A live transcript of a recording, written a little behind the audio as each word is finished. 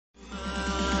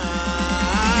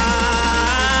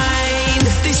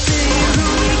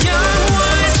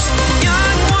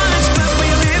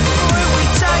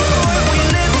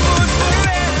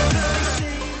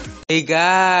Hey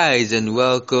guys, and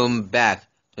welcome back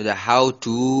to the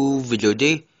how-to video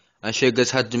day. I'll show you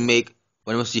guys how to make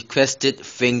one of the most requested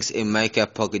things in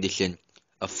Minecraft Pocket Edition,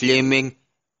 a flaming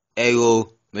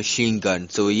arrow machine gun.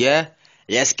 So yeah,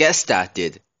 let's get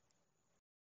started.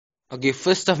 Okay,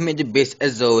 first off, make the base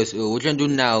as always. What we're gonna do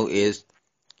now is,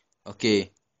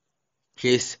 okay,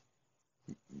 please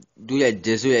do like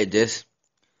this.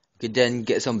 Okay, then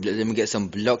let me get some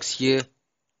blocks here.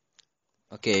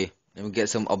 Okay, let me get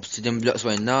some obsidian blocks,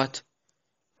 why not?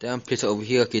 Then place it over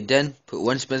here. Okay, then put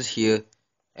one space here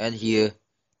and here,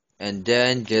 and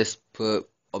then just put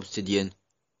obsidian.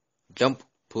 Jump,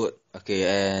 put, okay,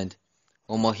 and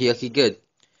one more here. Okay, good.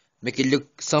 Make it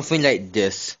look something like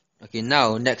this. Okay,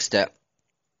 now next step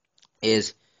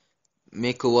is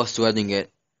make a wall surrounding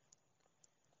it.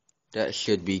 That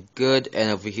should be good.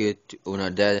 And over here, oh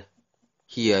not that,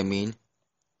 here I mean.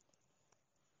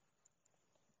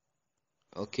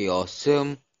 Okay,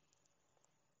 awesome.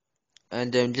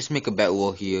 And then just make a back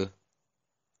wall here.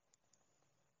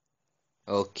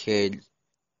 Okay,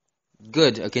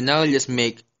 good. Okay, now let's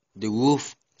make the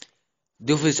roof.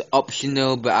 The roof is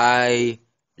optional, but I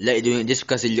like doing it just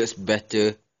because it looks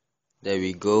better. There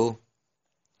we go.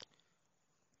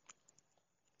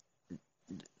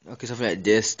 Okay, something like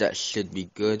this. That should be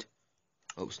good.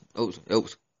 Oops.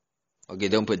 Okay,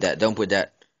 don't put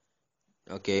that.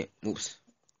 Okay, oops.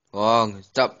 Wrong.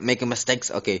 Stop making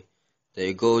mistakes. Okay, there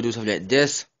you go. Do something like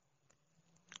this.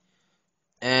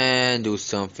 And do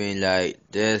something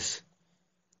like this.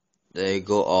 There you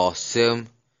go. Awesome.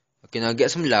 Okay, now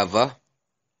get some lava.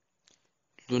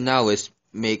 Do now is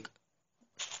make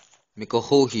a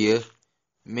hole here.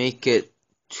 Make it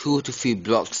 2 to 3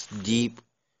 blocks deep.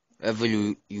 Whatever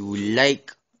you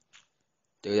like.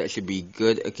 That should be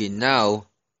good. Okay, now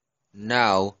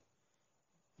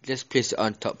just place it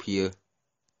on top here.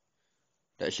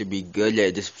 That should be good. Let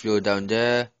it just flow down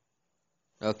there.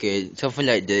 Okay, something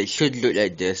like this. It should look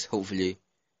like this, hopefully.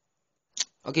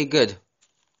 Okay, good.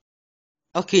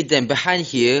 Okay, then behind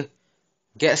here,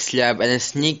 get a slab and then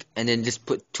sneak and then just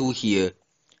put 2 here.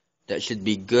 That should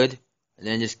be good. And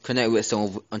then just connect with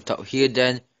some on top here.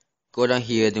 Then go down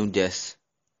here, do this.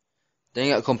 Then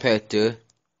you got a comparator.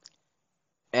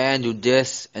 And do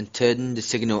this and turn the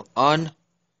signal on.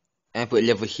 And put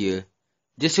level here.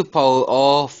 This will power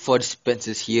all 4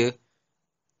 dispensers here.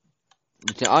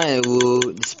 You turn on and it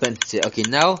will dispense it. Okay,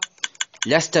 now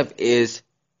last step is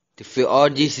to fill all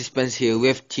these dispensers here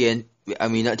with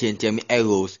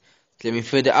arrows. So let me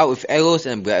fill it out with arrows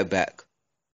and bring it back.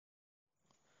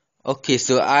 Okay,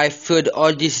 so I filled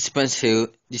all these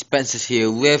dispensers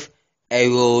here with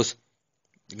arrows.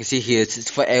 You can see here it's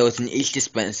 4 arrows in each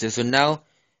dispenser. So now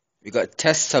we got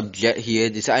test subject here.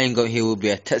 This iron gun here will be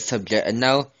a test subject, and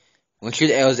now I'm gonna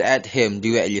shoot arrows at him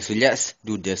directly. So let's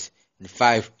do this in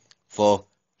 5, 4,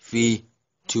 3,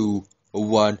 2,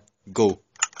 1, go.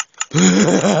 Die,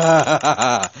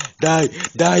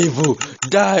 bro,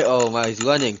 die. Oh my, he's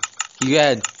running. He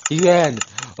ran.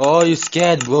 Oh, you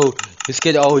scared, bro. You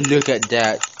scared. Oh, look at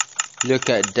that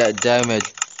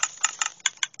damage.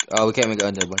 Oh, we can't make it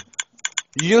under one.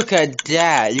 Look at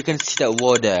that. You can see that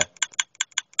wall there.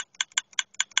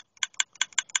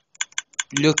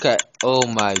 Look at, oh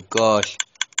my gosh.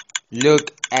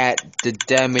 Look at the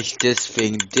damage this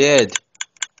thing did.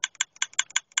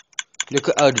 Look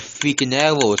at all the freaking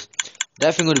arrows.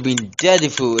 That thing would have been dead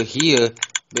if it were here,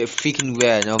 but it freaking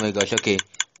ran. Oh my gosh, okay.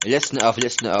 Let's turn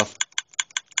it off.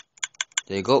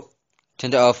 There you go.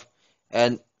 Turn it off.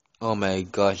 And, oh my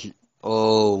gosh.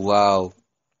 Oh wow.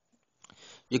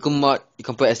 You can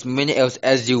put as many arrows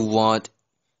as you want.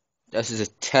 This is a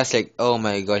test, like, oh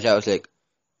my gosh, that was like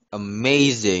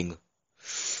amazing.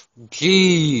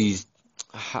 Jeez.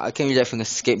 I can't believe that thing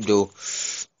escaped though.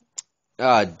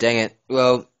 Ah, dang it.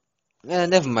 Well,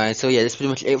 never mind. So yeah, that's pretty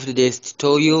much it for today's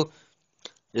tutorial.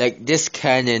 Like, this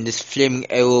cannon, this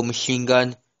flaming arrow machine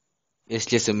gun is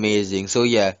just amazing. So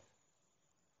yeah,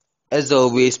 as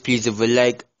always, please leave a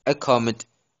like, a comment,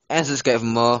 and subscribe for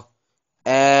more.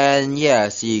 And yeah,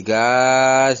 see you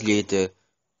guys later.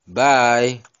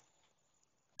 Bye.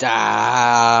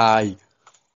 Die.